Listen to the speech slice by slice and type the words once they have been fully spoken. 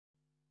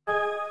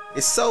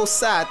It's so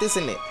sad,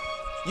 isn't it?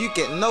 You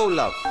get no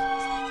love,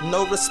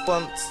 no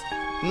response,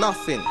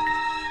 nothing.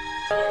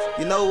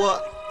 You know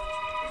what?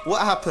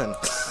 What happened?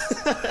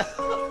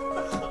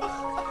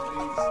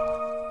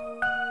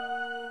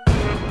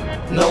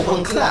 No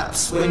one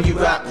claps when you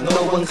rap,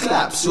 no one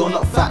claps. You're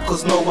not fat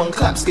cause no one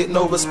claps. Get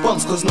no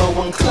response cause no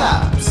one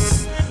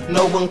claps.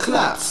 No one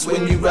claps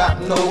when you rap,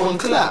 no one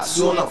claps.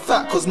 You're not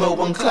fat cause no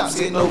one claps.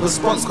 Get no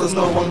response cause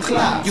no one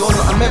claps. You're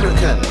not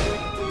American,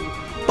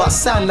 but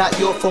sound like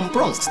you're from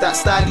Bronx. That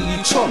style you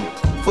chomp.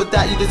 For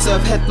that you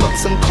deserve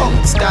headlocks and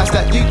conks. Guys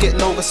like you get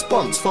no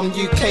response from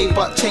UK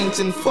but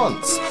changing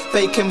fonts.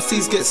 Fake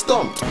MCs get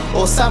stomped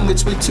or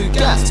sandwiched with 2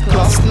 gas.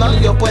 Plus none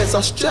of your boys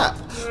are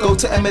strapped. Go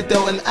to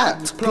Emmerdale and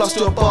act. Plus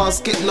your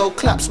bars get low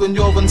claps. When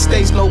you're on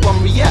stage no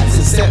one reacts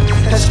except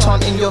Hesh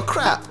chanting your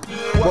crap.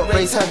 What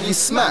race have you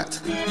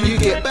smacked? You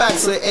get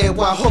bags of air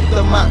while hog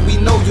the mic.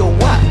 We know you're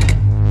whack.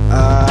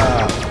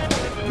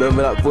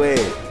 Remember that boy?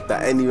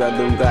 That any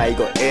random guy, he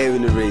got air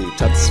in the rave.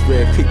 Tried to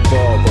spray a quick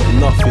bar, got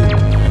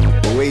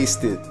nothing.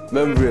 Wasted.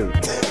 Remember him?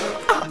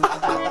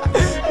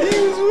 He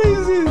was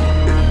wasted.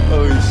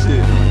 Oh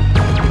shit.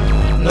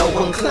 No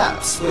one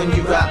claps when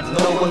you rap,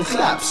 no one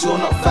claps. You're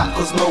not fat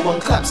cause no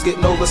one claps. Get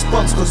no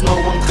response cause no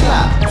one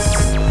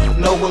claps.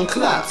 No one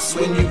claps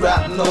when you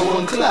rap, no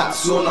one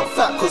claps. You're not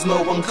fat cause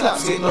no one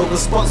claps. Get no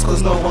response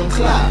cause no one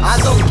claps. I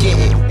don't get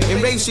it.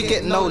 In raves you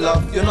get no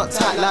love. You're not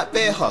tight like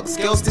bear hugs.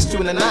 Girls diss you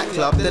in a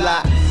nightclub. They're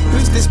like,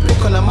 who's this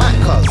prick on the mic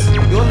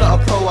cuz? You're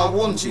not a pro, I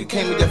warned you.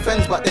 Came with your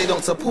friends but they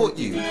don't support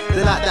you.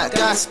 They're like that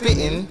guy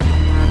spitting.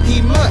 He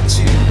murked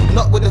you.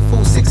 Not with the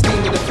full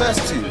 16 with the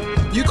first 2.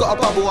 You got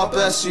a bubble, I'll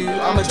burst you.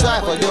 I'm a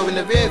driver, you're in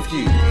the rear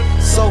view.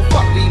 So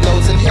fuck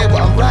reloads and hear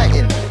what I'm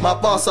writing. My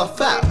bars are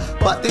fat,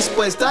 but this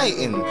boy's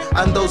dieting.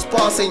 And those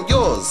bars ain't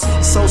yours,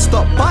 so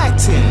stop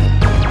biting.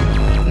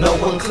 No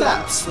one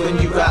claps when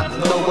you rap,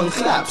 no one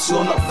claps.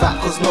 You're not fat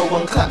cause no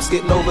one claps.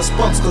 Get no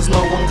response cause no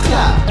one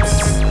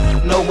claps.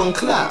 No one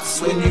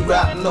claps when you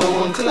rap, no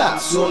one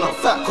claps. You're not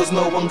fat cause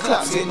no one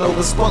claps. Get no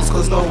response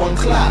cause no one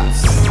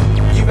claps.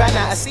 You ran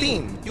out of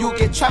steam, you'll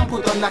get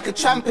trampled on like a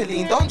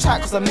trampoline. Don't try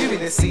cause I'm new in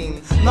the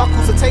scene.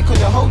 Knuckles will take on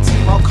your whole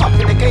team. I'll cut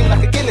in the game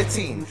like a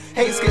guillotine.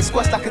 Haters get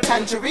squashed like a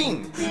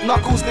tangerine.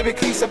 Knuckles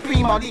lyrically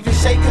supreme, I'll leave you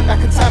shaking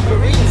like a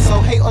tambourine. So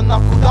hate on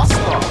Knuckle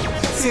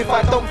Duster. See if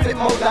I don't flip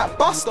mode like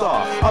Buster.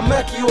 I'm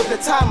murky all the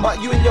time but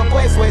you and your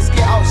boys always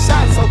get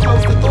outshined. So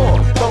close the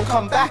door, don't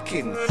come back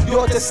in.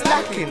 You're just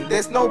slacking,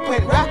 there's no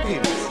point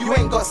rapping. You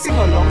ain't got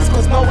sing-alongs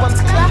cause no one's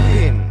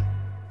clapping.